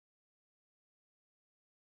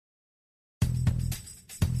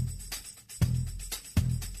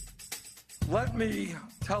Let me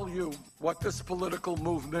tell you what this political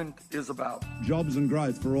movement is about. Jobs and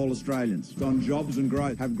growth for all Australians. On jobs and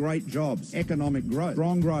growth. Have great jobs. Economic growth.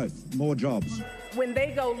 Strong growth. More jobs. When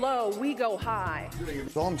they go low, we go high.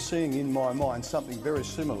 I'm seeing in my mind something very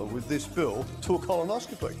similar with this bill to a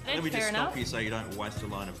colonoscopy. Let me just stop you so you don't waste a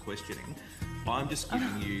line of questioning. I'm just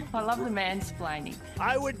giving you... I love the mansplaining.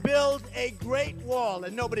 I would build a great wall,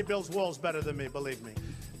 and nobody builds walls better than me, believe me.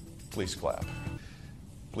 Please clap.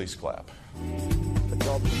 Please clap. The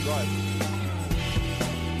jobs and growth.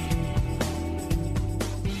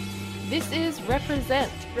 This is Represent.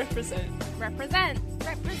 Represent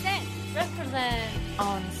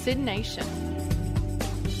On SYN Nation.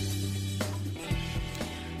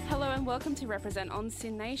 Hello and welcome to Represent on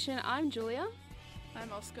SYN Nation. I'm Julia.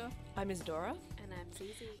 I'm Oscar. I'm Isadora. And I'm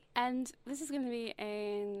Zizi. And this is going to be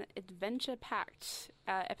an adventure-packed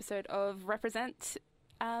episode of Represent.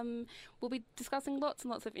 We'll be discussing lots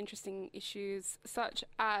and lots of interesting issues, such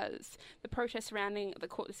as the protest surrounding the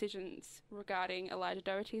court decisions regarding Elijah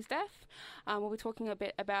Doherty's death. We'll be talking a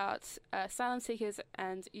bit about asylum seekers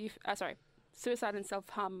and suicide and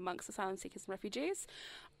self-harm amongst asylum seekers and refugees.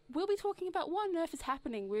 We'll be talking about what on earth is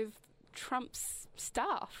happening with Trump's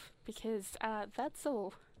staff, because that's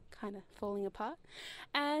all kind of falling apart.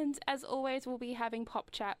 And as always, we'll be having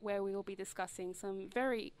Pop Chat, where we will be discussing some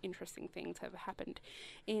very interesting things that have happened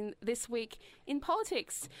in this week in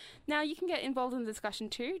politics. Now, you can get involved in the discussion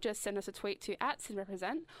too. Just send us a tweet to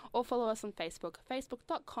 @SynRepresent or follow us on Facebook,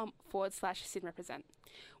 facebook.com/SynRepresent.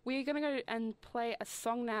 We're going to go and play a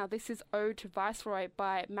song now. This is Ode to Viceroy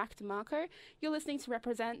by Mac DeMarco. You're listening to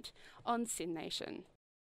Represent on SYN Nation.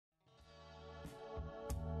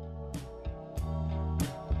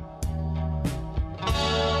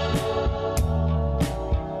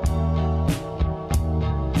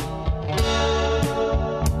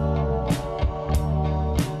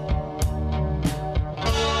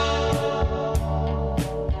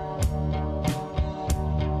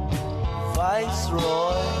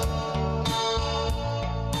 Viceroy,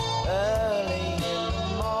 early in the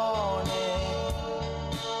morning,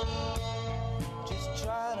 just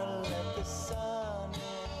trying to let the sun in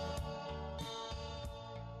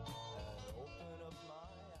and open up my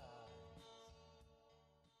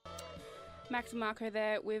eyes. Mac DeMarco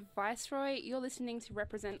there with Viceroy. You're listening to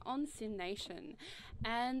Represent on SYN Nation.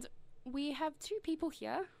 And we have two people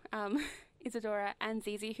here, Isadora and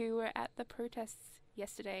Zizi, who were at the protests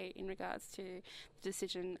yesterday in regards to the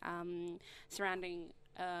decision surrounding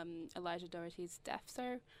Elijah Doherty's death. So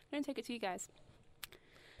I'm going to take it to you guys.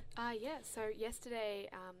 So yesterday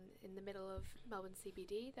in the middle of Melbourne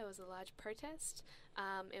CBD, there was a large protest.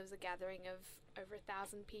 It was a gathering of over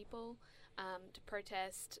 1,000 people to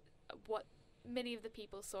protest what many of the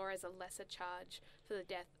people saw as a lesser charge for the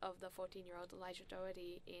death of the 14-year-old Elijah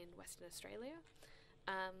Doherty in Western Australia.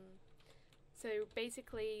 So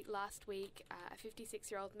basically, last week, a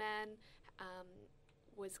 56-year-old man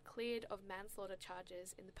was cleared of manslaughter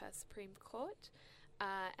charges in the Perth Supreme Court,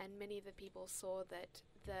 and many of the people saw that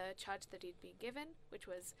the charge that he'd been given, which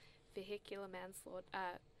was vehicular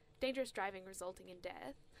manslaughter, dangerous driving resulting in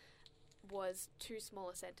death, was too small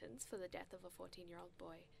a sentence for the death of a 14-year-old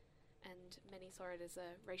boy, and many saw it as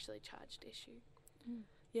a racially charged issue. Mm.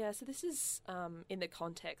 Yeah, so this is in the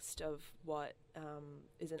context of what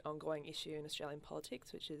is an ongoing issue in Australian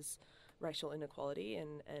politics, which is racial inequality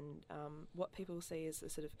and what people see as a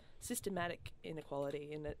sort of systematic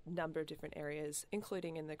inequality in a number of different areas,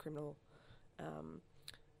 including in the criminal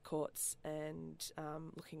courts, and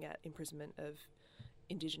looking at imprisonment of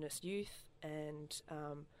Indigenous youth and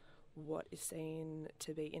what is seen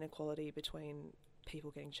to be inequality between people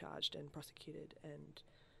getting charged and prosecuted and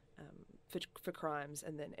for crimes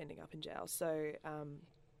and then ending up in jail. So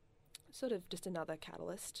sort of just another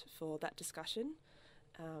catalyst for that discussion.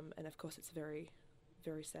 And of course it's a very,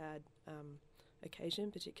 very sad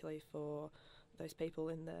occasion, particularly for those people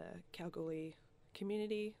in the Kalgoorlie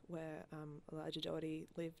community where Elijah Doherty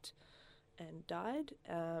lived and died.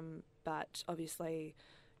 But obviously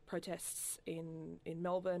protests in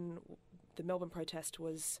Melbourne, the Melbourne protest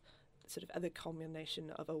was sort of the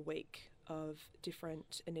culmination of a week of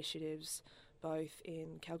different initiatives, both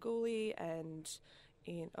in Kalgoorlie and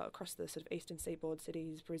in across the sort of eastern seaboard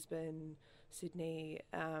cities, Brisbane, Sydney.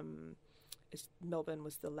 Melbourne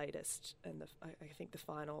was the latest and I think the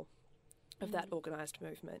final of that organised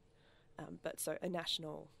movement. But so a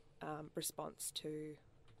national response to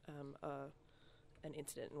an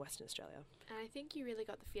incident in Western Australia. And I think you really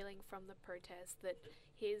got the feeling from the protest that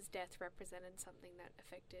his death represented something that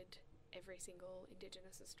affected every single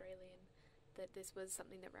Indigenous Australian, that this was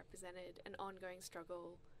something that represented an ongoing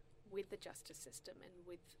struggle with the justice system and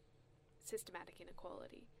with systematic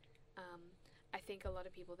inequality. I think a lot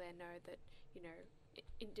of people there know that,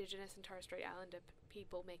 Indigenous and Torres Strait Islander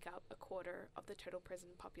people make up a quarter of the total prison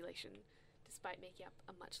population, despite making up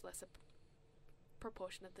a much lesser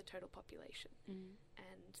proportion of the total population.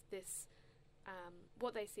 And this,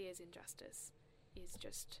 what they see as injustice,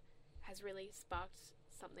 has really sparked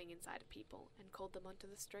something inside of people and called them onto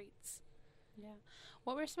the streets. Yeah.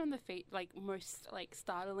 What were some of the most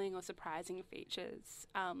startling or surprising features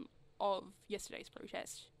of yesterday's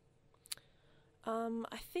protest?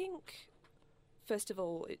 I think, first of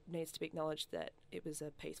all, it needs to be acknowledged that it was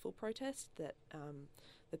a peaceful protest, that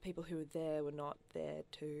the people who were there were not there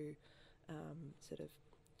to sort of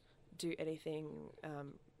do anything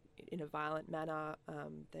in a violent manner.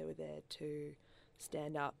 They were there to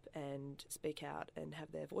stand up and speak out and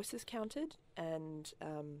have their voices counted. And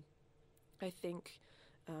I think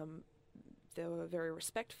they were a very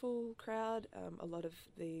respectful crowd. A lot of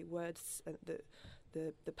the words,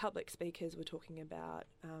 the public speakers were talking about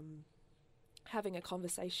having a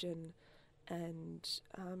conversation, and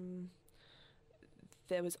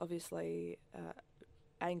there was obviously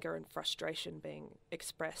anger and frustration being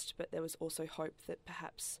expressed, but there was also hope that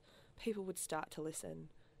perhaps people would start to listen.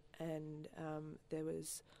 And there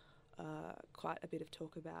was quite a bit of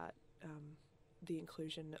talk about the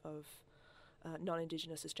inclusion of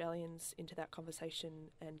non-Indigenous Australians into that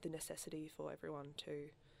conversation, and the necessity for everyone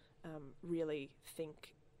to really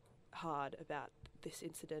think hard about this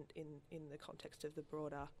incident in the context of the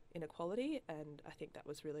broader inequality, and I think that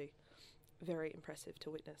was really very impressive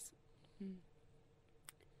to witness.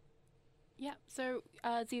 Yeah, so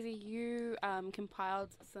Zizi, you compiled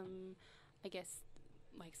some, I guess,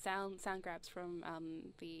 sound grabs from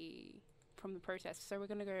the protest, so we're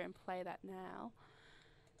going to go and play that now.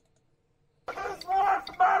 Children's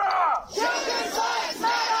lives matter! Children's lives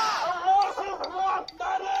matter! Abortion's life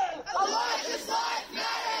matters! Abortion's life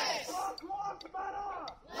matters! Black lives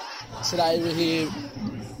matter! Today we're here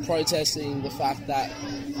protesting the fact that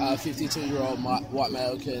a 52-year-old white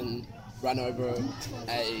male can run over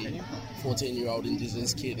a 14-year-old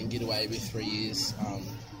Indigenous kid and get away with 3 years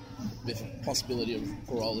with a possibility of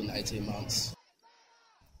parole in 18 months.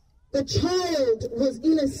 The child was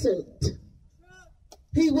innocent.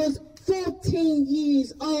 He was 14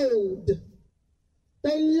 years old.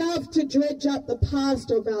 They love to dredge up the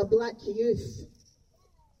past of our black youth,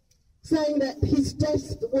 saying that his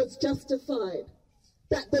death was justified,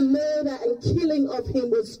 that the murder and killing of him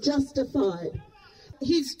was justified.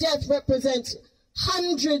 His death represents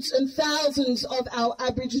hundreds and thousands of our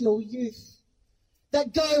Aboriginal youth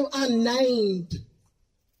that go unnamed,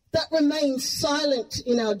 that remain silent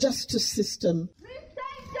in our justice system.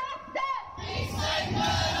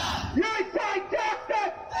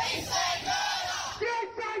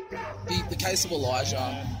 The case of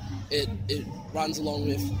Elijah, it runs along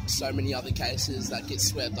with so many other cases that get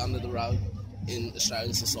swept under the rug in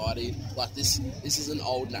Australian society. Like this is an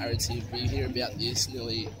old narrative. We hear about this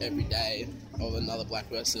nearly every day of another black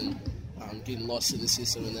person getting lost in the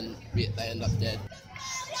system and then they end up dead.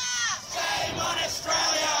 Shame on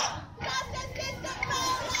Australia!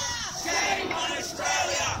 Shame on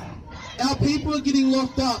Australia! Our people are getting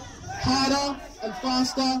locked up harder and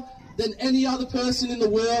faster than any other person in the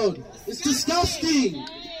world. It's disgusting.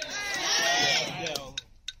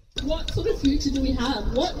 What sort of future do we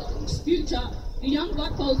have? What future do young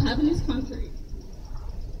black folk have in this country?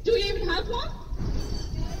 Do we even have one?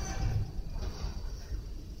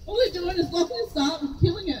 All they're doing is locking us up and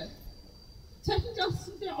killing us, taking justice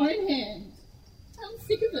into their own hands. I'm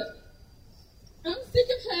sick of it. I'm sick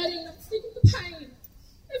of hurting. I'm sick of the pain.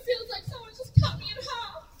 It feels like someone just cut me in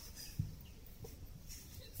half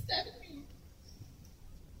and stabbed me.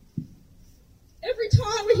 Every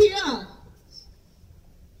time we're here,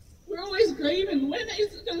 we're always grieving. When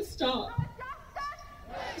is it going to stop?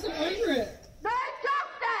 Because I'm over it. No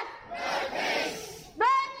justice! No peace! No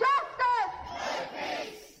justice! No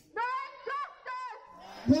peace! No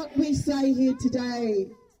justice! What we say here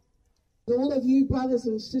today, all of you brothers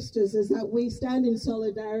and sisters, is that we stand in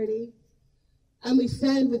solidarity and we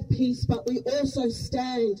stand with peace, but we also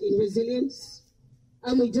stand in resilience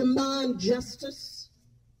and we demand justice.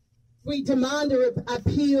 We demand an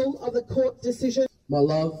appeal of the court decision. My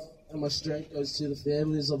love and my strength goes to the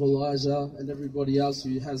families of Elijah and everybody else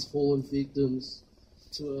who has fallen victims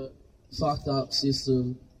to a fucked up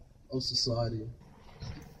system of society.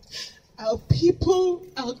 Our people,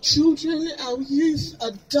 our children, our youth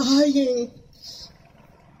are dying.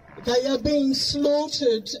 They are being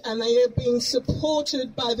slaughtered and they are being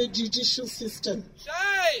supported by the judicial system.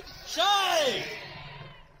 Shame! Shame!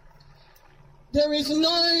 There is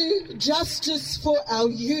no justice for our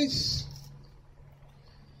youth.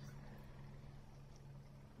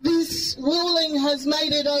 This ruling has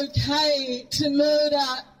made it okay to murder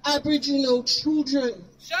Aboriginal children.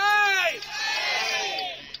 Shame!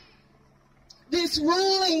 This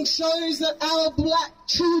ruling shows that our black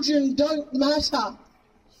children don't matter.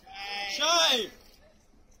 Shame!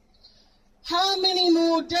 How many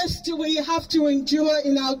more deaths do we have to endure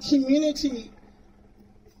in our community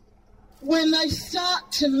when they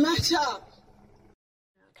start to matter?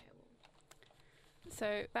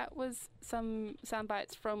 So that was some sound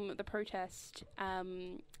bites from the protest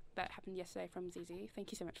that happened yesterday from ZZ.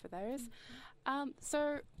 Thank you so much for those.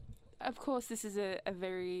 So, of course, this is a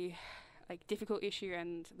very difficult issue,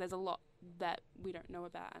 and there's a lot that we don't know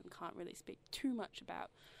about and can't really speak too much about.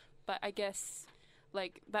 But I guess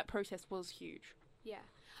that protest was huge. Yeah,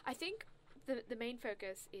 I think the main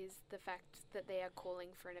focus is the fact that they are calling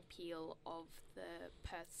for an appeal of the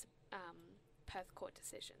Perth court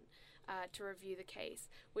decision to review the case,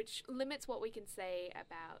 which limits what we can say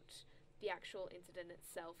about the actual incident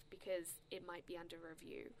itself because it might be under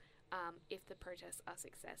review if the protests are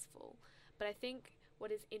successful. But I think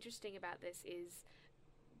what is interesting about this is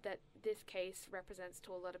that this case represents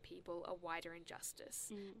to a lot of people a wider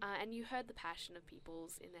injustice. And you heard the passion of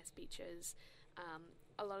people's in their speeches.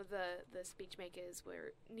 A lot of the speech makers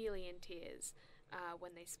were nearly in tears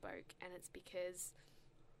when they spoke, and it's because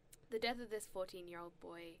the death of this 14-year-old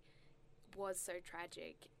boy was so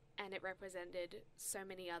tragic, and it represented so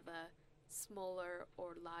many other smaller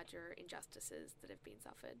or larger injustices that have been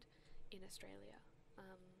suffered in Australia.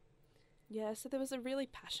 Yeah, so there was a really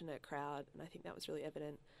passionate crowd, and I think that was really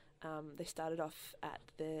evident. They started off at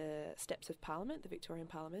the steps of Parliament, the Victorian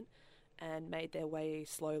Parliament, and made their way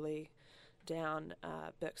slowly down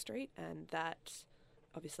Bourke Street, and that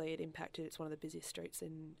obviously it impacted. It's one of the busiest streets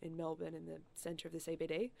in Melbourne, in the centre of the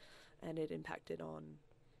CBD, and it impacted on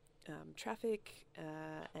traffic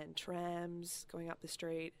and trams going up the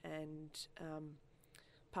street, and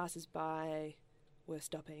passers-by were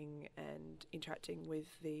stopping and interacting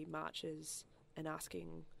with the marchers and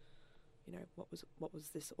asking, what was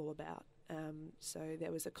this all about? So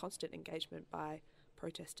there was a constant engagement by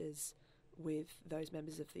protesters with those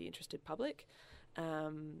members of the interested public,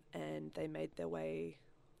 and they made their way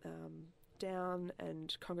down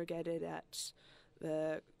and congregated at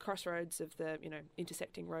the crossroads of the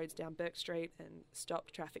intersecting roads down Bourke Street and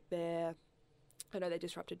stopped traffic there. I know they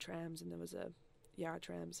disrupted trams, and there was a Yarra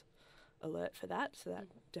Trams alert for that, so that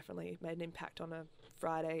definitely made an impact on a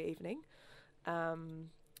Friday evening.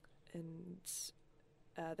 And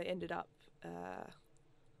they ended up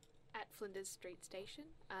at Flinders Street Station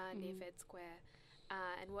near Fed Square,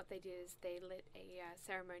 and what they did is they lit a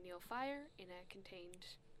ceremonial fire in a contained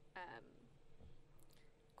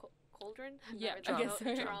cauldron. Yeah, drum.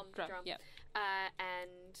 Yeah.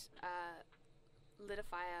 And lit a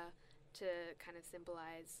fire to kind of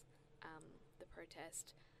symbolize the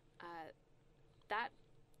protest. That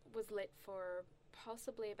was lit for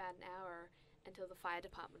possibly about an hour until the fire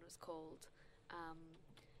department was called.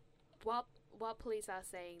 While police are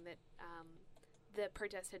saying that the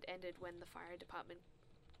protest had ended when the fire department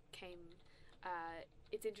came,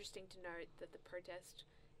 it's interesting to note that the protest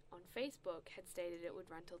on Facebook had stated it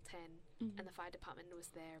would run till 10, and the fire department was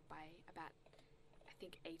there by about, I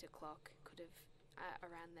think, 8 o'clock, could have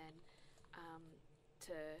around then,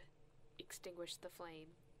 to extinguish the flame.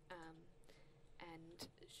 And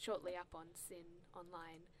shortly up on SYN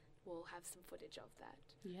Online, we'll have some footage of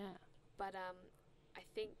that. Yeah. But I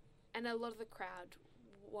think, and a lot of the crowd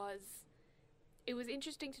it was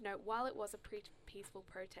interesting to note, while it was a peaceful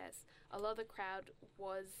protest, a lot of the crowd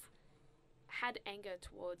had anger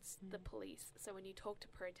towards the police. So when you talk to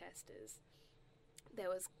protesters, there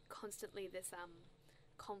was constantly this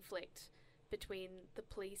conflict between the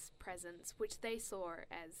police presence, which they saw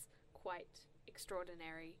as quite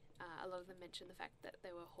extraordinary. A lot of them mentioned the fact that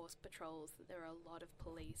there were horse patrols, that there were a lot of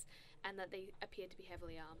police, and that they appeared to be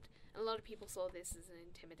heavily armed. And a lot of people saw this as an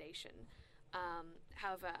intimidation.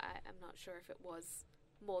 However, I'm not sure if it was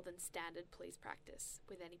more than standard police practice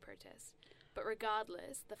with any protest. But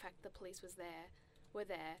regardless, the fact the police were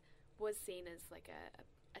there was seen as like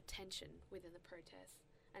a tension within the protest.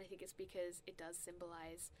 And I think it's because it does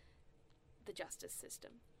symbolize the justice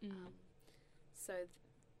system.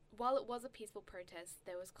 While it was a peaceful protest,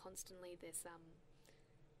 there was constantly this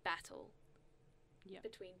battle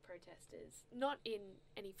between protesters. Not in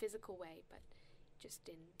any physical way, but just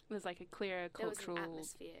in... There's like a clear cultural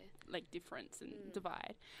atmosphere, difference and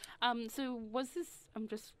divide. So was this...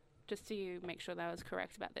 Just to make sure that I was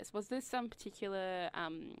correct about this, was this some particular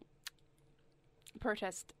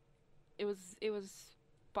protest? It was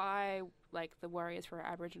by the Warriors for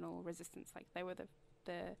Aboriginal Resistance. They were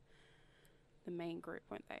the the main group,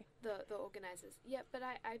 weren't they? The organisers. Yeah, but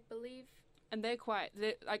I believe... And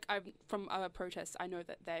from other protests, I know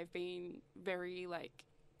that they've been very, like,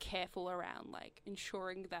 careful around, like,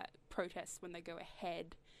 ensuring that protests, when they go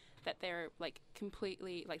ahead, that they're, like,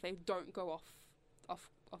 completely, like, they don't go off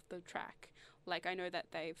the track. Like, I know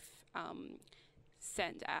that they've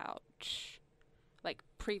sent out, like,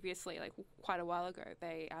 previously, like, quite a while ago,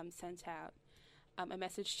 they sent out a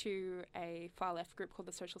message to a far-left group called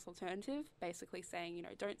the Socialist Alternative, basically saying, you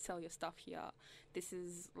know, don't sell your stuff here. This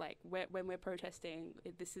is, like, when we're protesting,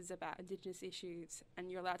 this is about Indigenous issues,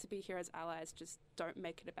 and you're allowed to be here as allies, just don't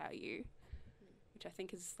make it about you, which I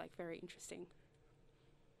think is, like, very interesting.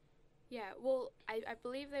 Yeah, well, I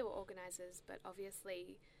believe they were organisers, but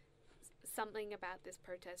obviously something about this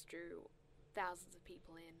protest drew thousands of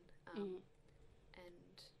people in, and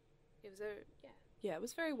it was Yeah, it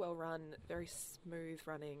was very well run, very smooth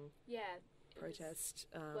running. Yeah, protest.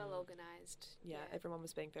 Well organised. Yeah, everyone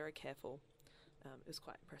was being very careful. It was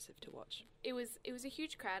quite impressive to watch. It was a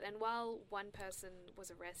huge crowd, and while one person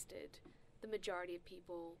was arrested, the majority of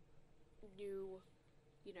people knew,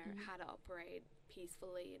 you know, how to operate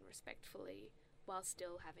peacefully and respectfully while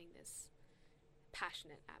still having this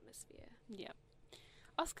passionate atmosphere. Yeah.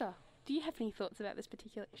 Oscar, do you have any thoughts about this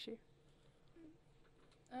particular issue?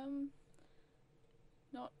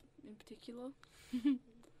 Not in particular.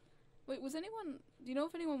 Wait, was anyone... Do you know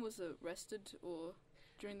if anyone was arrested or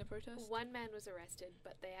during the protest? One man was arrested,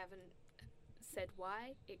 but they haven't said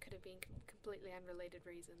why. It could have been completely unrelated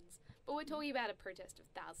reasons. But we're talking about a protest of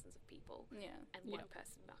thousands of people. Yeah. And one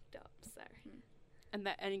person mucked up, so... And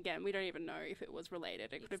again, we don't even know if it was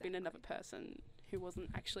related. It could have been another person who wasn't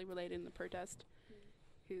actually related in the protest,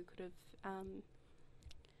 who could have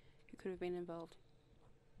been involved.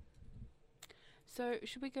 So,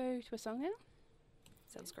 should we go to a song now?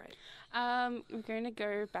 Sounds great. We're going to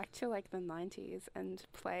go back to, like, the 90s and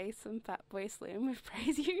play some Fatboy Slim with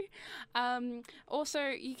Praise You. Also,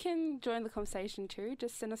 you can join the conversation too.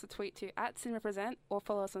 Just send us a tweet to @SynRepresent or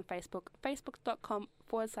follow us on Facebook,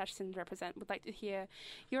 facebook.com/SynRepresent. We'd like to hear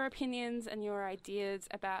your opinions and your ideas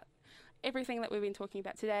about everything that we've been talking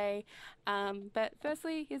about today. But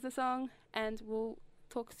firstly, here's the song, and we'll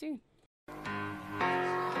talk soon.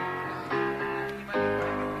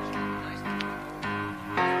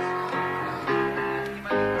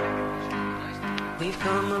 We've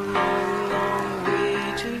come a long, long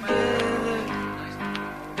way together,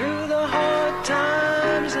 through the hard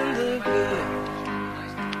times and the good.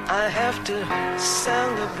 I have to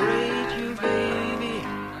celebrate you, baby.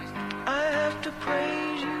 I have to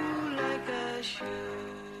praise you like I should.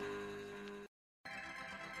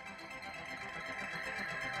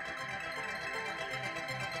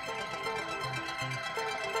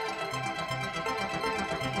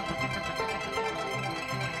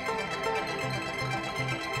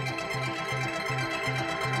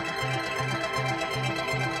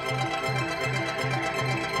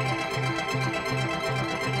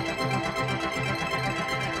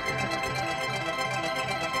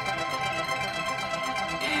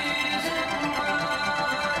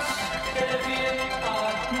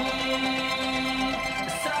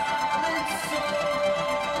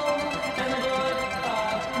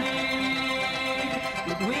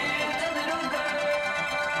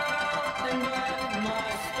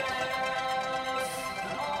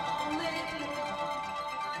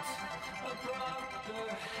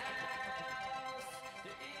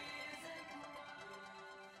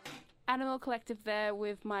 Animal Collective there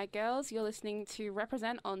with My Girls. You're listening to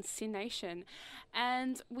Represent on Sin Nation.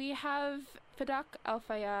 And we have Fadak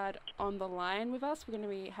Al-Fayyad on the line with us. We're going to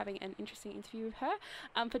be having an interesting interview with her.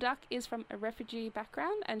 Fadak is from a refugee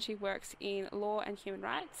background and she works in law and human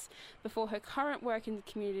rights. Before her current work in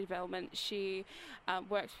community development, she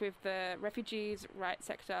worked with the refugees rights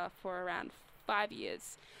sector for around 5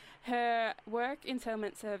 years. Her work in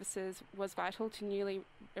settlement services was vital to newly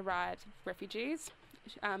arrived refugees.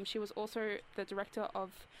 She was also the director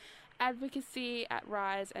of advocacy at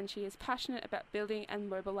RISE, and she is passionate about building and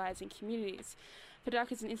mobilising communities.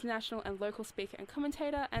 Fadak is an international and local speaker and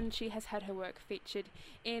commentator, and she has had her work featured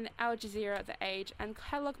in Al Jazeera, The Age, and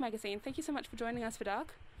Catalog magazine. Thank you so much for joining us,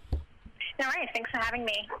 Fadak. No worries, thanks for having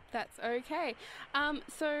me. That's okay.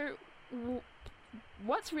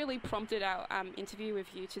 What's really prompted our interview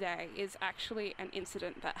with you today is actually an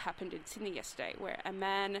incident that happened in Sydney yesterday, where a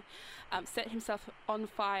man set himself on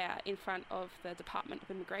fire in front of the Department of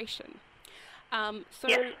Immigration.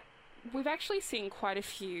 Yes. We've actually seen quite a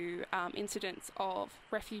few incidents of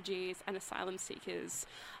refugees and asylum seekers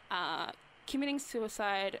committing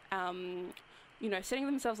suicide, setting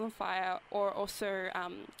themselves on fire, or also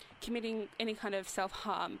committing any kind of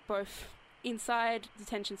self-harm, both inside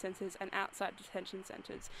detention centres and outside detention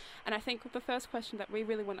centres. And I think the first question that we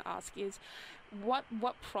really want to ask is what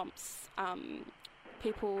prompts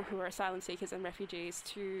people who are asylum seekers and refugees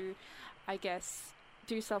to, I guess,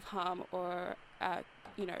 do self-harm or,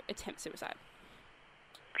 attempt suicide?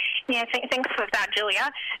 Yeah, thanks for that,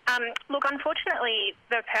 Julia. Look, unfortunately,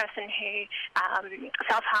 the person who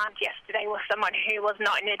self-harmed yesterday was someone who was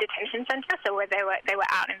not in a detention centre, so where they were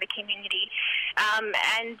out in the community.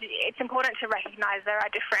 And it's important to recognise there are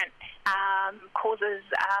different causes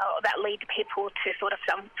that lead people to sort of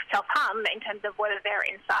self-harm in terms of whether they're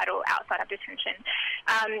inside or outside of detention.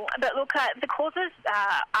 But look, the causes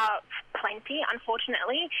are plenty,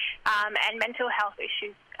 unfortunately, and mental health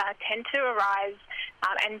issues tend to arise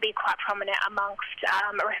and be quite prominent amongst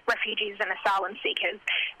refugees and asylum seekers.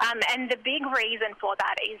 And the big reason for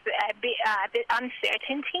that is a bit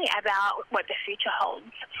uncertainty about what the future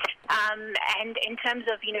holds. And in terms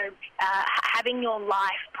of, having your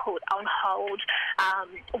life put on hold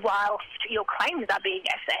whilst your claims are being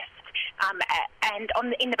assessed. And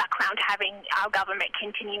in the background, having our government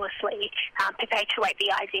continuously perpetuate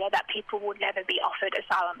the idea that people would never be offered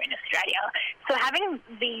asylum in Australia. So having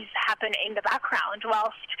these happen in the background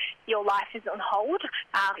whilst your life is on hold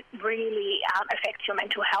really affects your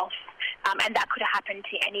mental health. And that could happen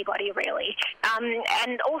to anybody, really.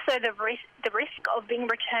 And also the risk of being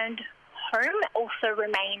returned home also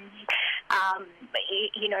remains, a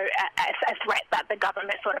threat that the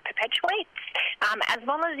government sort of perpetuates, as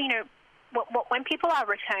well as, when people are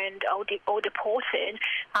returned or deported,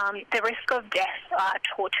 the risk of death,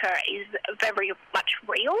 torture is very much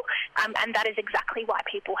real, and that is exactly why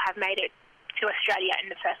people have made it to Australia in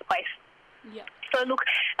the first place. Yeah. So look,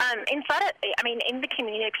 in the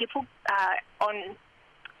community, people on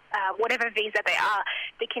whatever visa they are,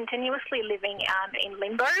 they're continuously living in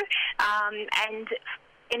limbo, and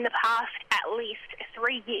in the past at least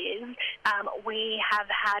 3 years, we have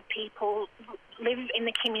had people live in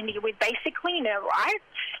the community with basically no rights.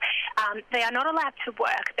 They are not allowed to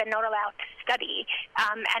work, they're not allowed to study,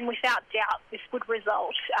 and without doubt this would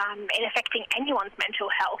result in affecting anyone's mental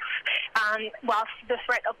health, whilst the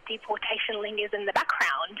threat of deportation lingers in the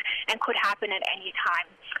background and could happen at any time.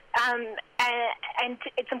 And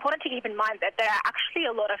it's important to keep in mind that there are actually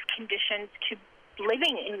a lot of conditions to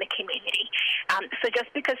living in the community. So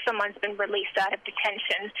just because someone's been released out of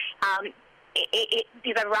detention,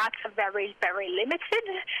 the rights are very, very limited.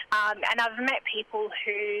 And I've met people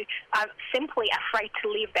who are simply afraid to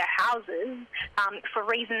leave their houses for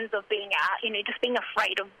reasons of being, just being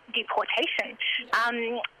afraid of deportation.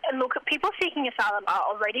 Look, people seeking asylum are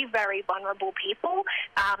already very vulnerable people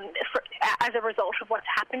as a result of what's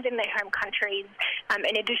happened in their home countries,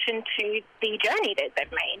 in addition to the journey that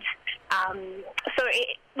they've made.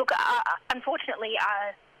 Unfortunately,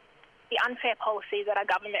 the unfair policy that our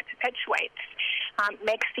government perpetuates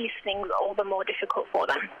makes these things all the more difficult for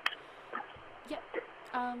them. Yeah.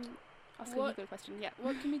 What, a question. Yeah.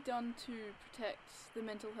 What can be done to protect the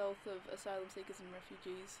mental health of asylum seekers and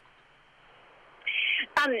refugees?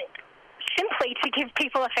 Simply to give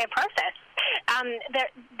people a fair process.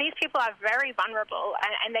 These people are very vulnerable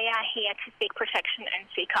and they are here to seek protection and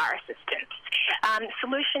seek our assistance.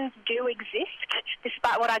 Solutions do exist,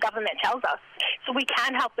 despite what our government tells us. So we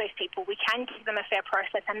can help those people. We can give them a fair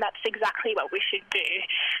process, and that's exactly what we should do.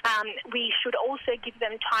 We should also give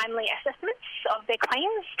them timely assessments of their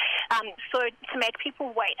claims. So to make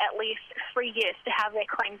people wait at least 3 years to have their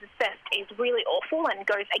claims assessed is really awful and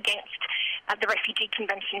goes against the Refugee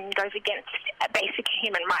Convention, goes against basic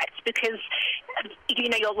human rights, because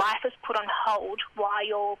your life is put on hold while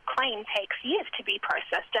your claim takes years to be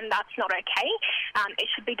processed, and that's not okay. It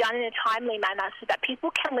should be done in a timely manner so that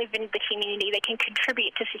people can live in the community, they can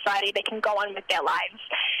contribute to society, they can go on with their lives.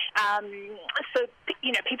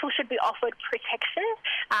 People should be offered protection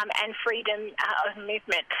and freedom of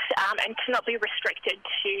movement and cannot be restricted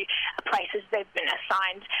to places they've been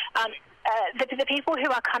assigned. The people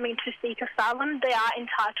who are coming to seek asylum, they are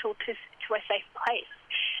entitled to a safe place.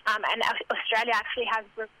 And Australia actually has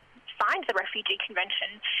signed the Refugee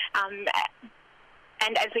Convention.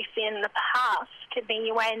 And as we've seen in the past, the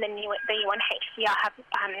UN and the UNHCR have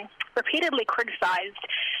repeatedly criticised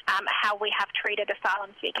how we have treated asylum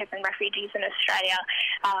seekers and refugees in Australia,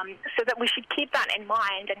 so that we should keep that in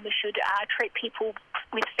mind, and we should treat people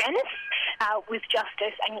with fairness, with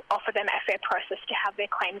justice, and offer them a fair process to have their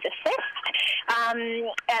claims assessed.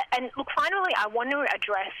 And look, finally, I want to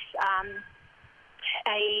address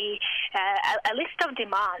a list of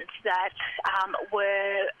demands that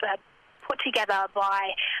were put together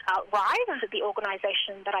by Rise, the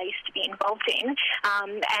organisation that I used to be involved in,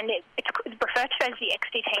 and it's referred to as the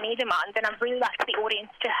ex-detainee demand, and I'd really like the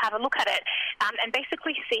audience to have a look at it and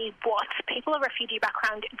basically see what people of refugee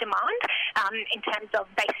background demand in terms of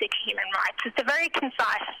basic human rights. It's a very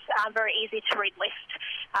concise, very easy to read list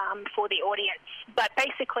for the audience, but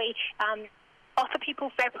basically offer people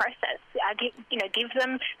fair process, give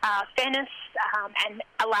them fairness and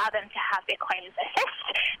allow them to have their claims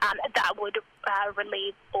assessed. That would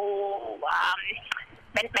relieve all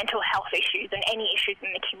mental health issues and any issues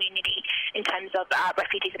in the community in terms of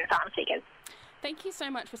refugees and asylum seekers. Thank you so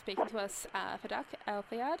much for speaking to us, Fadak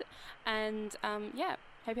El-Fayad, and hope you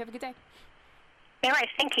have a good day. No worries,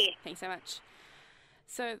 thank you. Thanks so much.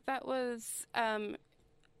 So that was, that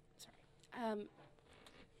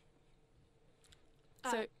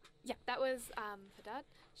was Fadak.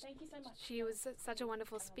 Thank you so much. She was such a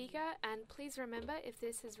wonderful speaker, and please remember, if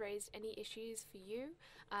this has raised any issues for you,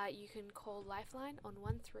 you can call Lifeline on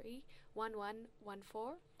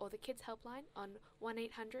 131114 or the Kids Helpline on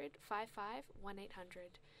 1800 55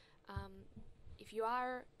 1800. If you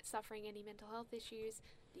are suffering any mental health issues,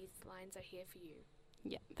 these lines are here for you.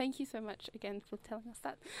 Yeah, thank you so much again for telling us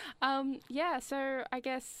that. So I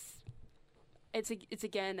guess it's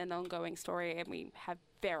again an ongoing story, and we have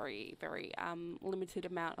very, very limited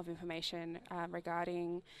amount of information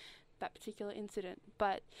regarding that particular incident.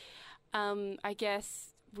 But I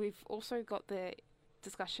guess we've also got the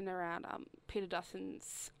discussion around Peter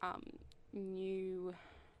Dutton's new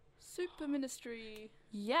super ministry.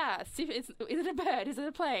 Yeah, is it a bird? Is it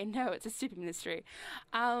a plane? No, it's a super ministry.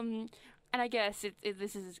 And I guess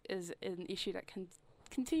this is an issue that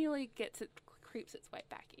continually creeps its way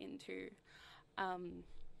back into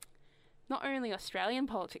not only Australian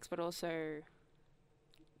politics but also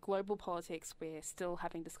global politics. We're still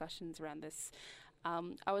having discussions around this.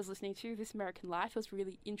 I was listening to This American Life. It was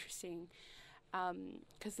really interesting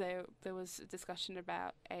because there was a discussion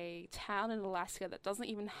about a town in Alaska that doesn't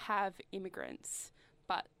even have immigrants,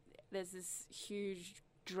 but there's this huge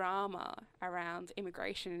drama around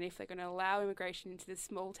immigration and if they're going to allow immigration into this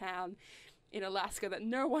small town in Alaska that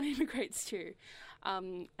no one immigrates to.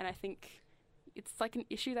 And I think it's like an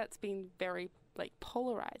issue that's been very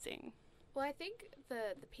polarizing. Well, I think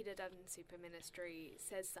the Peter Dutton Super Ministry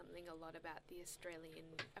says something a lot about the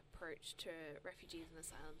Australian approach to refugees and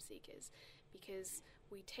asylum seekers, because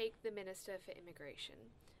we take the Minister for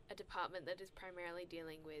Immigration, a department that is primarily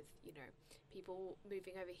dealing with, people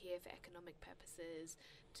moving over here for economic purposes,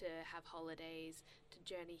 to have holidays, to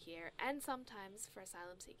journey here, and sometimes for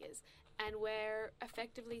asylum seekers. And we're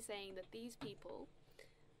effectively saying that these people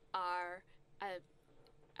are a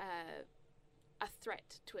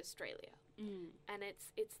threat to Australia. And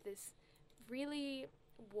it's this really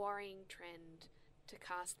worrying trend to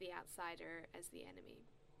cast the outsider as the enemy.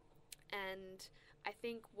 And I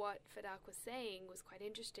think what Fadak was saying was quite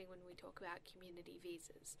interesting when we talk about community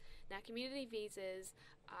visas. Now, community visas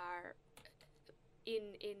are,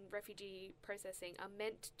 in refugee processing, are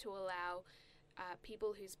meant to allow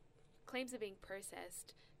people whose claims are being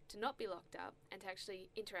processed to not be locked up and to actually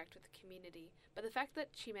interact with the community. But the fact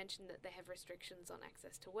that she mentioned that they have restrictions on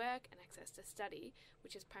access to work and access to study,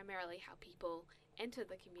 which is primarily how people enter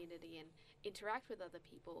the community and interact with other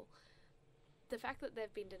people, the fact that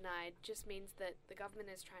they've been denied just means that the government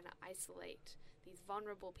is trying to isolate these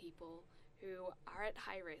vulnerable people who are at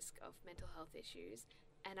high risk of mental health issues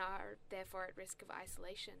and are therefore at risk of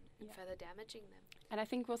isolation and further damaging them. And I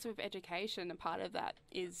think also with education, a part of that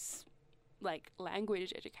is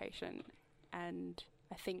language education. And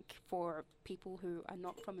I think for people who are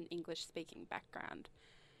not from an English-speaking background,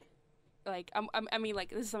 this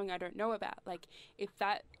is something I don't know about.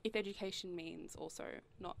 If education means also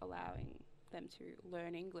not allowing them to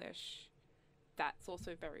learn English, that's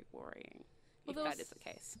also very worrying. If that is the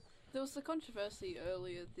case. There was the controversy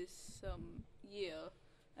earlier this year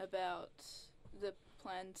about the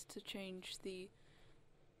plans to change the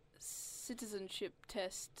citizenship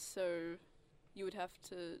test, so you'd have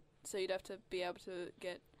to be able to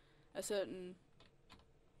get a certain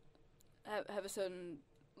have a certain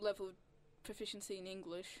level of proficiency in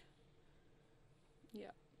English.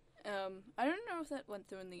 Yeah. I don't know if that went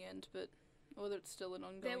through in the end, but whether it's still an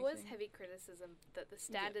ongoing There was thing. heavy criticism that the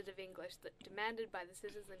standard of English that demanded by the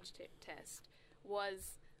citizenship test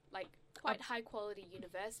was quite high quality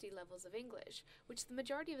university levels of English, which the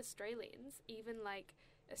majority of Australians, even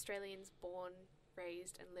Australians born,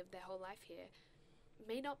 raised and lived their whole life here,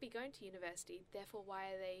 may not be going to university. Therefore, why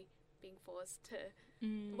are they being forced to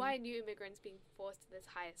why are new immigrants being forced to this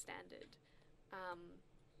higher standard?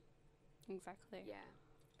 Exactly. Yeah.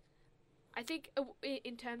 I think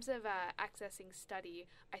in terms of accessing study,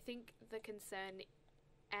 I think the concern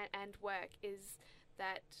and work is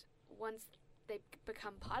that once they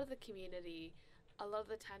become part of the community, a lot of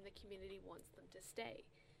the time the community wants them to stay.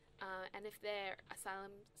 And if their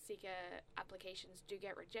asylum seeker applications do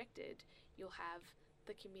get rejected, you'll have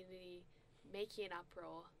the community making an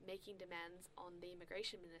uproar, making demands on the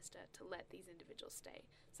immigration minister to let these individuals stay.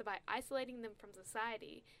 So by isolating them from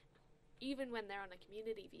society, even when they're on a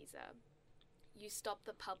community visa, you stop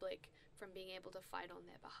the public from being able to fight on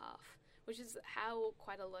their behalf, which is how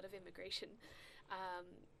quite a lot of immigration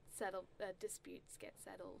disputes get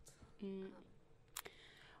settled.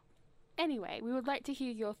 Anyway, we would like to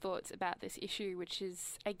hear your thoughts about this issue, which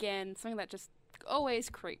is, again, something that just always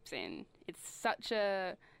creeps in. It's such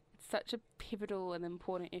a pivotal and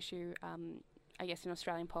important issue, I guess, in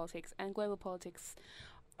Australian politics and global politics,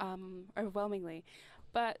 overwhelmingly.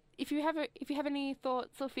 But if you have any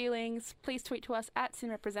thoughts or feelings, please tweet to us at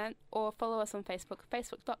SYNRepresent or follow us on Facebook,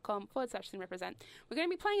 facebook.com/SYNRepresent. We're going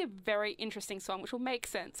to be playing a very interesting song, which will make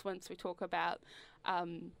sense once we talk about,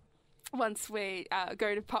 once we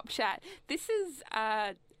go to Pop Chat. This is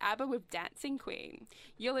ABBA with Dancing Queen.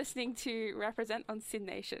 You're listening to Represent on SYN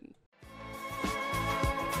Nation.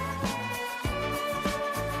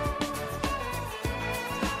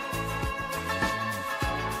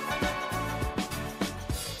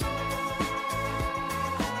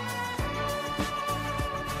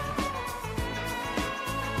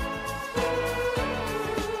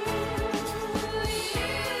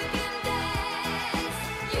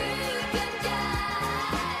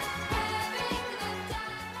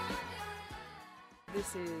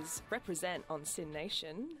 This is Represent on SYN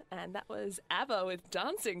Nation, and that was ABBA with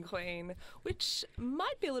Dancing Queen, which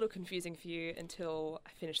might be a little confusing for you until I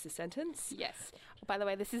finish the sentence. Yes. By the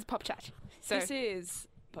way, this is Pop Chat. So this is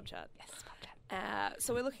Pop Chat. Yes, Pop Chat.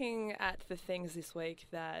 So we're looking at the things this week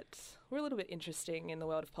that were a little bit interesting in the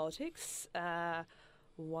world of politics,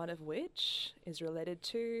 one of which is related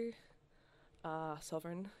to our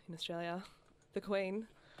sovereign in Australia, the Queen.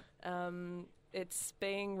 It's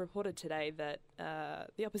being reported today that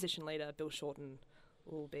the opposition leader, Bill Shorten,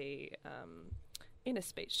 will be in a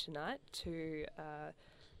speech tonight to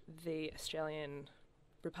the Australian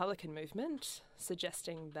Republican movement,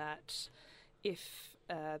 suggesting that if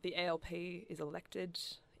the ALP is elected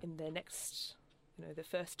in their next, the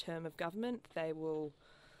first term of government, they will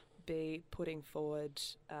be putting forward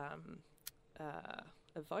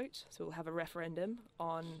a vote. So we'll have a referendum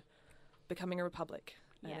on becoming a republic.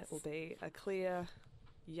 And it will be a clear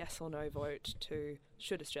yes or no vote to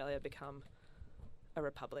should Australia become a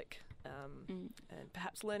republic. And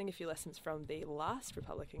perhaps learning a few lessons from the last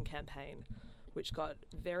Republican campaign, which got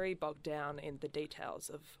very bogged down in the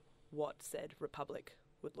details of what said republic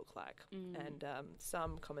would look like. And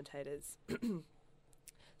some commentators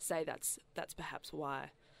say that's perhaps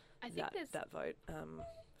why that vote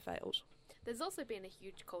failed. There's also been a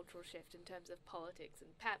huge cultural shift in terms of politics and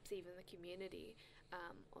perhaps even the community,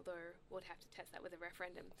 although we'll have to test that with a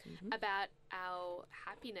referendum, about our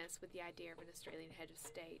happiness with the idea of an Australian head of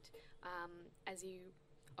state. As you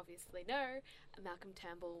obviously know, Malcolm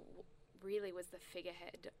Turnbull really was the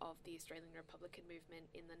figurehead of the Australian Republican movement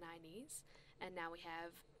in the 90s, and now we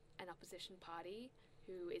have an opposition party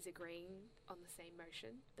who is agreeing on the same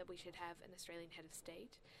motion that we should have an Australian head of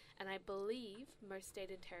state. And I believe most state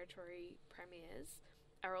and territory premiers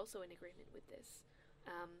are also in agreement with this.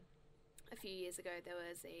 A few years ago, there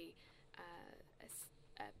was a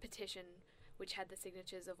petition which had the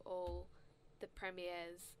signatures of all the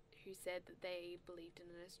premiers who said that they believed in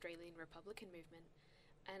an Australian Republican movement.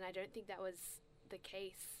 And I don't think that was the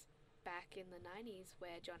case back in the 90s,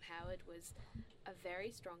 where John Howard was a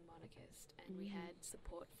very strong monarchist, and we had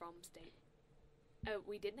support from state.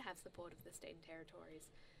 We didn't have support of the state and territories,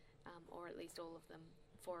 or at least all of them,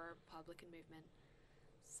 for a Republican movement.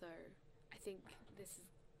 So I think this is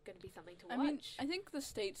going to be something to watch. I think the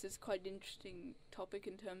states is quite an interesting topic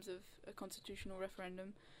in terms of a constitutional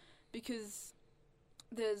referendum, because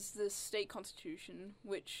there's the state constitution,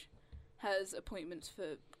 which has appointments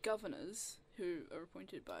for governors who are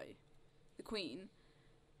appointed by the Queen,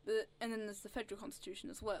 and then there's the federal constitution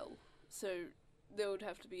as well. So there would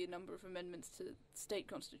have to be a number of amendments to state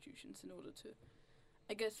constitutions in order to,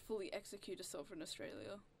 I guess, fully execute a sovereign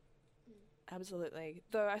Australia. Absolutely.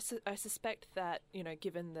 Though I suspect that,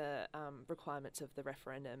 given the requirements of the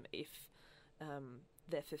referendum, if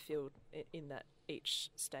they're fulfilled in that each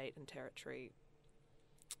state and territory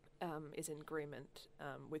is in agreement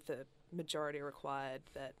with the majority required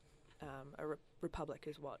that a republic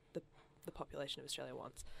is what the population of Australia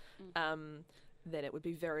wants, then it would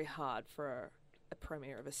be very hard for a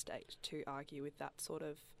premier of a state to argue with that sort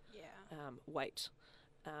of weight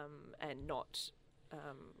and not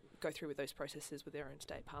go through with those processes with their own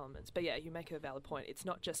state parliaments. But yeah, you make a valid point. It's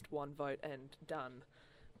not just one vote and done.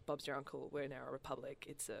 Bob's your uncle. We're now a republic.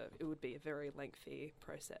 It would be a very lengthy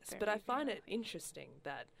process. But I find it interesting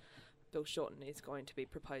that Bill Shorten is going to be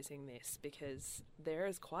proposing this because there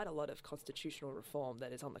is quite a lot of constitutional reform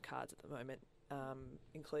that is on the cards at the moment,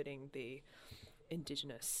 including the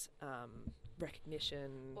Indigenous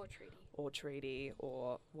recognition or treaty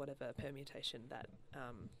or whatever permutation that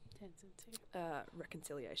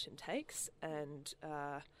reconciliation takes, and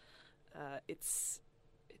it's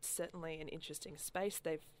certainly an interesting space.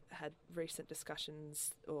 They've had recent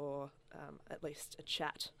discussions, or at least a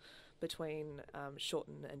chat between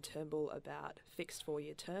Shorten and Turnbull about fixed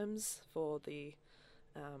 4-year terms for the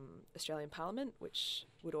Australian Parliament, which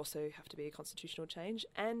would also have to be a constitutional change.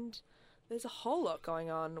 And there's a whole lot going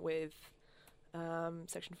on with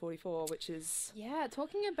Section 44, which is... Yeah,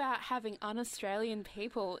 talking about having un-Australian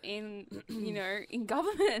people in, in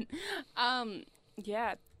government.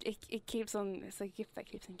 It keeps on... It's a gift that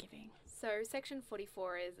keeps on giving. So Section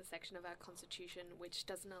 44 is a section of our Constitution which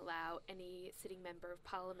doesn't allow any sitting member of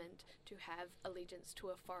Parliament to have allegiance to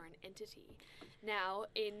a foreign entity. Now,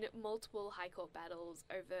 in multiple High Court battles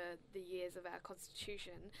over the years of our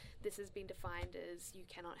Constitution, this has been defined as you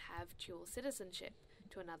cannot have dual citizenship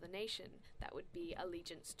to another nation. That would be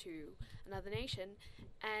allegiance to another nation.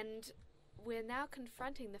 And we're now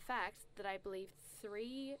confronting the fact that I believe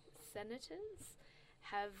 3 senators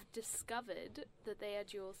have discovered that they are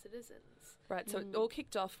dual citizens. Right, so it all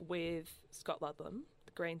kicked off with Scott Ludlam,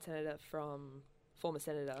 the Green senator former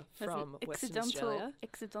senator from Western Australia.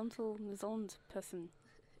 Accidental New Zealand person.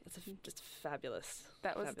 It's just fabulous.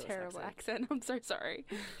 That was a terrible accent. I'm so sorry.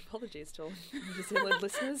 Apologies to all New Zealand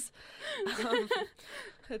listeners.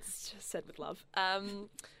 It's just said with love.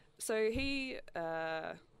 So he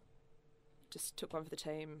just took one for the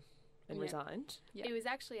team and resigned. Yeah. It was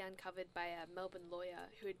actually uncovered by a Melbourne lawyer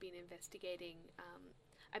who had been investigating,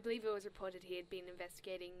 I believe it was reported he had been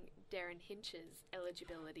investigating Darren Hinch's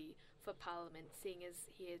eligibility for Parliament, seeing as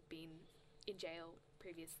he had been in jail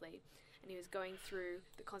previously, and he was going through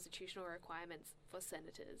the constitutional requirements for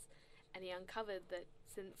senators, and he uncovered that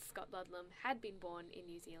since Scott Ludlam had been born in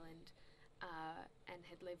New Zealand and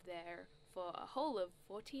had lived there for a whole of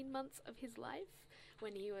 14 months of his life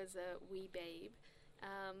when he was a wee babe,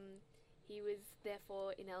 he was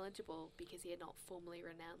therefore ineligible because he had not formally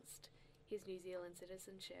renounced his New Zealand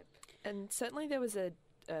citizenship. And certainly there was a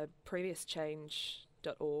previous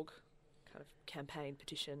change.org kind of campaign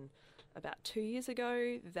petition about 2 years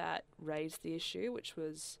ago that raised the issue, which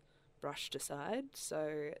was brushed aside.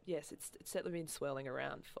 So, yes, it's certainly been swirling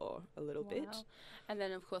around for a little bit. And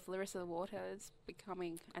then, of course, Larissa Waters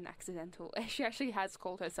becoming an accidental... She actually has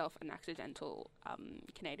called herself an accidental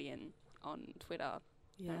Canadian on Twitter.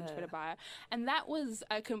 Twitter bio. And that was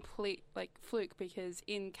a complete fluke because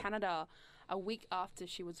in Canada, a week after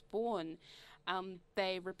she was born,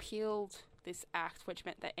 they repealed this act which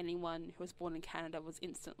meant that anyone who was born in Canada was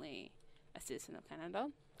instantly a citizen of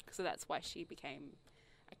Canada. So that's why she became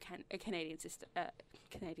a Canadian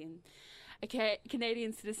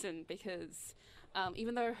citizen because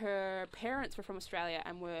even though her parents were from Australia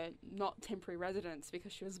and were not temporary residents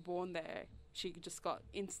because she was born there, she just got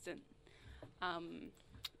instant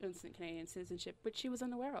Canadian citizenship, which she was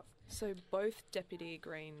unaware of. So both Deputy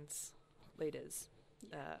Greens leaders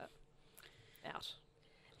out.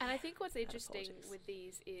 And I think what's interesting with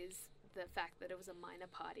these is the fact that it was a minor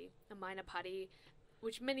party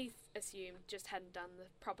which many assumed just hadn't done the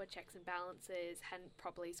proper checks and balances, hadn't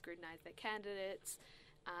properly scrutinised their candidates,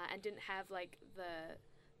 and didn't have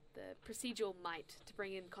the procedural might to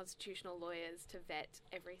bring in constitutional lawyers to vet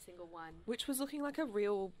every single one. Which was looking like a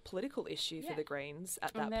real political issue for the Greens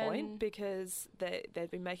at that point, because they'd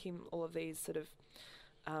been making all of these sort of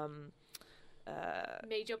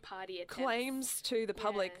major party attempts. Claims to the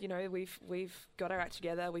public. You know, we've got our act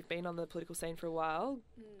together. We've been on the political scene for a while.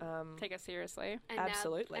 Take us seriously. And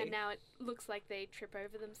absolutely. Now it looks like they trip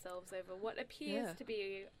over themselves over what appears to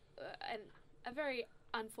be a very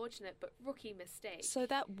unfortunate but rookie mistake. So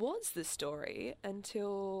that was the story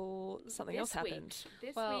until something else happened.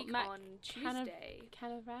 This week Matt on Tuesday,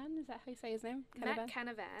 Canavan, is that how you say his name? Matt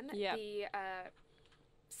Canavan, the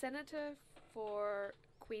Senator for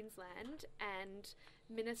Queensland and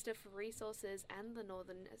Minister for Resources and the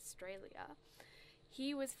Northern Australia,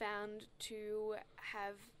 he was found to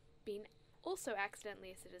have been also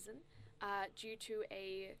accidentally a citizen due to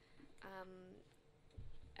a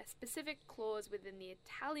specific clause within the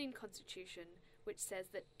Italian constitution which says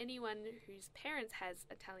that anyone whose parents has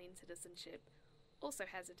Italian citizenship also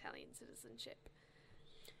has Italian citizenship.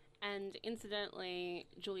 And incidentally,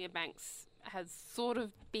 Julia Banks has sort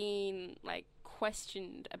of been like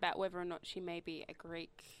questioned about whether or not she may be a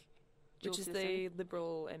Greek dual Which is citizen. the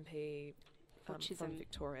Liberal MP from Chisholm.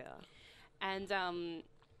 Victoria. And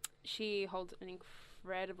she holds an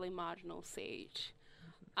incredibly marginal seat.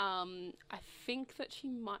 I think that she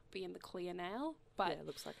might be in the clear now, but Yeah, it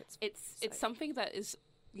looks like it's it's something that is,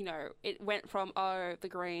 you know, it went from, oh, the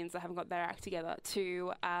Greens, they haven't got their act together,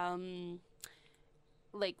 to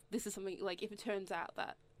like, this is something, like, if it turns out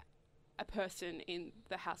that a person in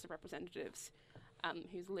the House of Representatives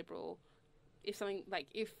who's Liberal, if something, like,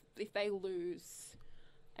 if they lose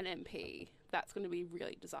an MP, that's going to be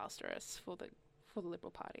really disastrous for the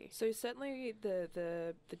Liberal Party. So certainly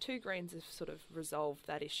the two Greens have sort of resolved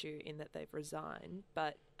that issue in that they've resigned,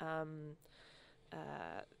 but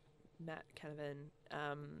Matt Canavan,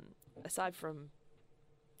 aside from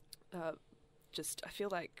I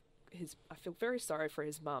feel very sorry for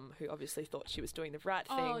his mum, who obviously thought she was doing the right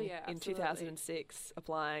thing in 2006,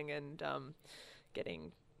 applying and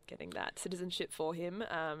getting that citizenship for him.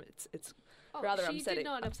 It's rather upsetting. She did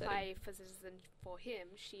not apply for citizenship for him.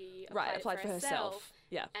 She applied for herself.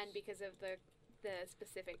 Yeah, and because of the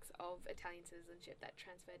specifics of Italian citizenship that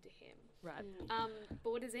transferred to him. Right.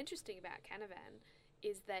 But what is interesting about Canavan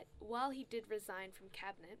is that while he did resign from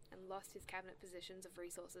cabinet and lost his cabinet positions of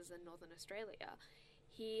resources in Northern Australia,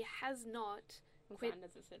 he has not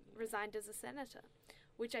resigned as a senator,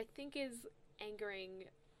 which I think is angering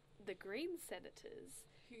the Green senators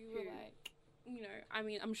who were like, you know, I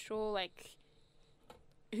mean, I'm sure, like,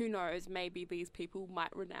 who knows, maybe these people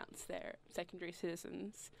might renounce their secondary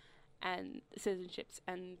citizens and citizenships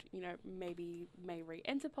and, you know, maybe may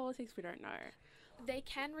re-enter politics. We don't know. They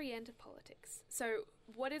can re-enter politics. So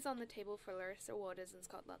what is on the table for Larissa Waters and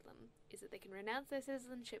Scott Ludlam is that they can renounce their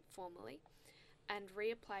citizenship formally and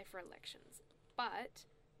reapply for elections. But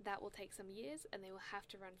that will take some years and they will have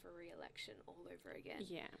to run for re-election all over again.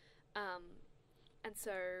 Yeah. And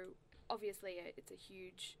so obviously it's a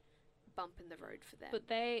huge bump in the road for them. But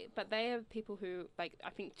they are people who, like,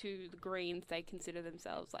 I think to the Greens, they consider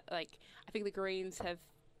themselves like I think the Greens have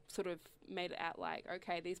sort of made it out like,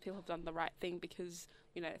 okay, these people have done the right thing because,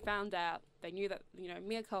 you know, found out, they knew that, you know,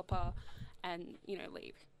 mea culpa, and, you know,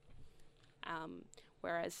 leave.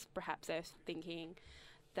 Whereas perhaps they're thinking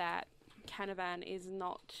that Canavan is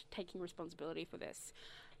not taking responsibility for this.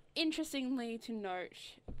 Interestingly to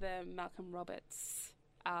note, the Malcolm Roberts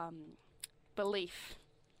belief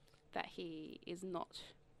that he is not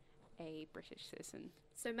a British citizen.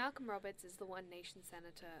 So Malcolm Roberts is the One Nation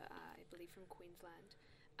senator, I believe from Queensland,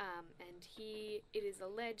 and it is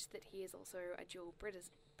alleged that he is also a dual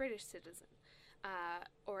British citizen,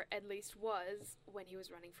 or at least was when he was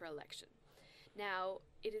running for election. Now,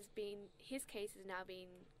 his case is now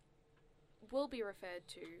will be referred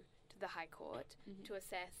to the High Court to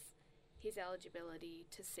assess his eligibility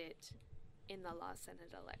to sit in the last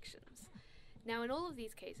Senate elections. Now, in all of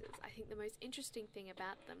these cases, I think the most interesting thing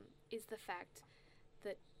about them is the fact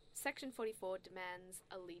that Section 44 demands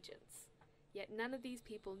allegiance, yet none of these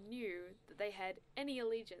people knew that they had any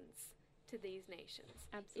allegiance to these nations.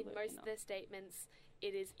 Absolutely in most not. of their statements,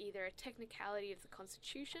 it is either a technicality of the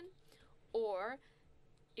Constitution or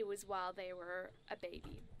it was while they were a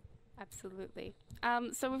baby. Absolutely.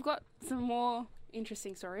 So we've got some more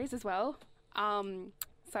interesting stories as well,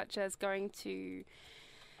 such as going to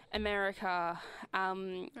America.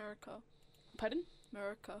 Pardon?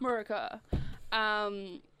 America.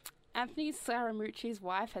 Anthony Scaramucci's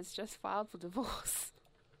wife has just filed for divorce.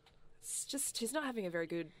 It's just, he's not having a very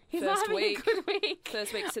good He's first not having week. a good week.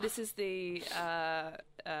 First week. So this is the,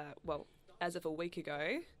 well, as of a week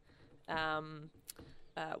ago,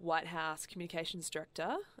 White House Communications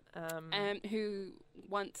Director. Who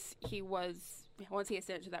once he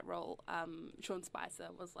ascended to that role, Sean Spicer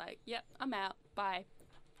was like, "Yep, I'm out, bye,"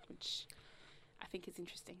 which I think is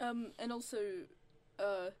interesting. And also,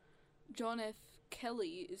 John F.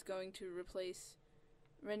 Kelly is going to replace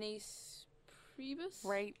Reince Priebus.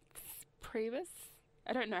 Priebus?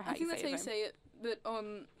 I don't know how I think that's how you his name. say it, but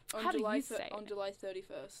on How do July you say on it? July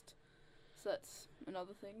 31st. So that's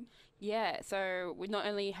another thing. Yeah, so we not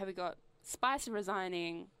only have we got Spicer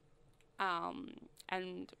resigning,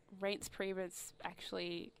 and Reince Priebus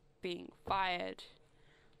actually being fired.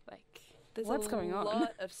 Like, There's what's going on? a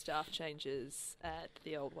lot of staff changes at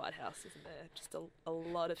the old White House, isn't there? Just a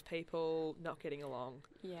lot of people not getting along.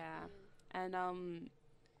 Yeah, and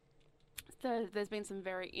so there's been some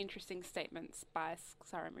very interesting statements by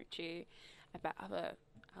Scaramucci about other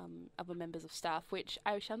members of staff, which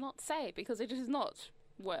I shall not say because it is not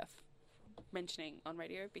worth mentioning on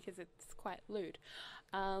radio because it's quite lewd.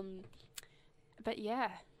 But yeah,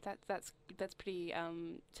 that's pretty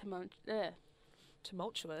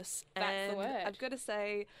tumultuous. That's and the word. I've got to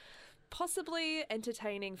say, possibly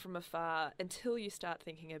entertaining from afar until you start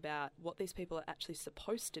thinking about what these people are actually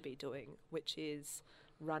supposed to be doing, which is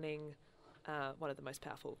running one of the most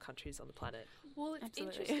powerful countries on the planet. Well, it's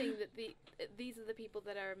interesting that these are the people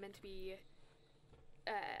that are meant to be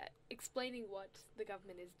explaining what the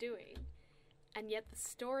government is doing, and yet the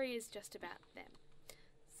story is just about them.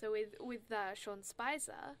 So with Sean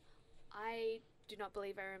Spicer, I do not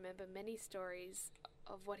believe I remember many stories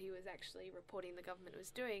of what he was actually reporting the government was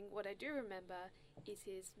doing. What I do remember is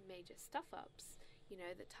his major stuff-ups. You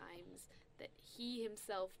know, the times that he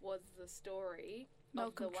himself was the story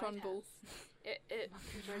Malcolm of the White Trumbull. House.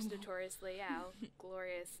 Most notoriously our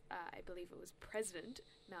glorious, I believe it was President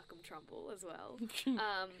Malcolm Trumbull as well.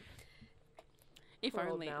 If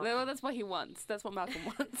only. Well, that's what he wants. That's what Malcolm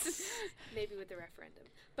wants. Maybe with the referendum.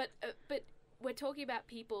 But we're talking about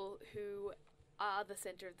people who are the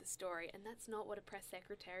centre of the story, and that's not what a press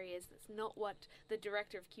secretary is. That's not what the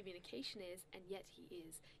director of communication is, and yet he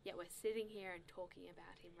is. Yet we're sitting here and talking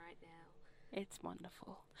about him right now. It's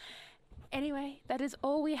wonderful. Anyway, that is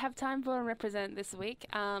all we have time for on Represent this week.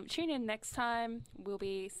 Tune in next time. We'll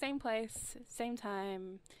be same place, same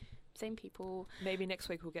time, same people. Maybe next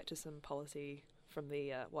week we'll get to some policy from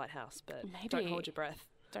the White House, but Maybe. don't hold your breath.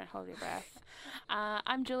 Don't hold your breath.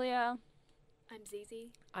 I'm Julia. I'm Zizi.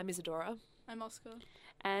 I'm Isadora. I'm Oscar.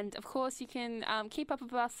 And of course, you can keep up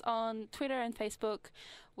with us on Twitter and Facebook.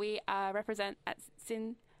 We represent at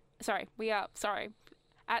Sin.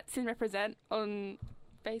 At Sin Represent on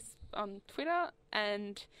Twitter,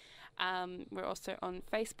 and we're also on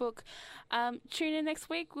Facebook. Tune in next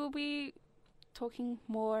week. We'll be talking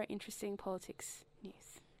more interesting politics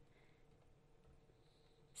news.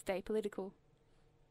 Stay political.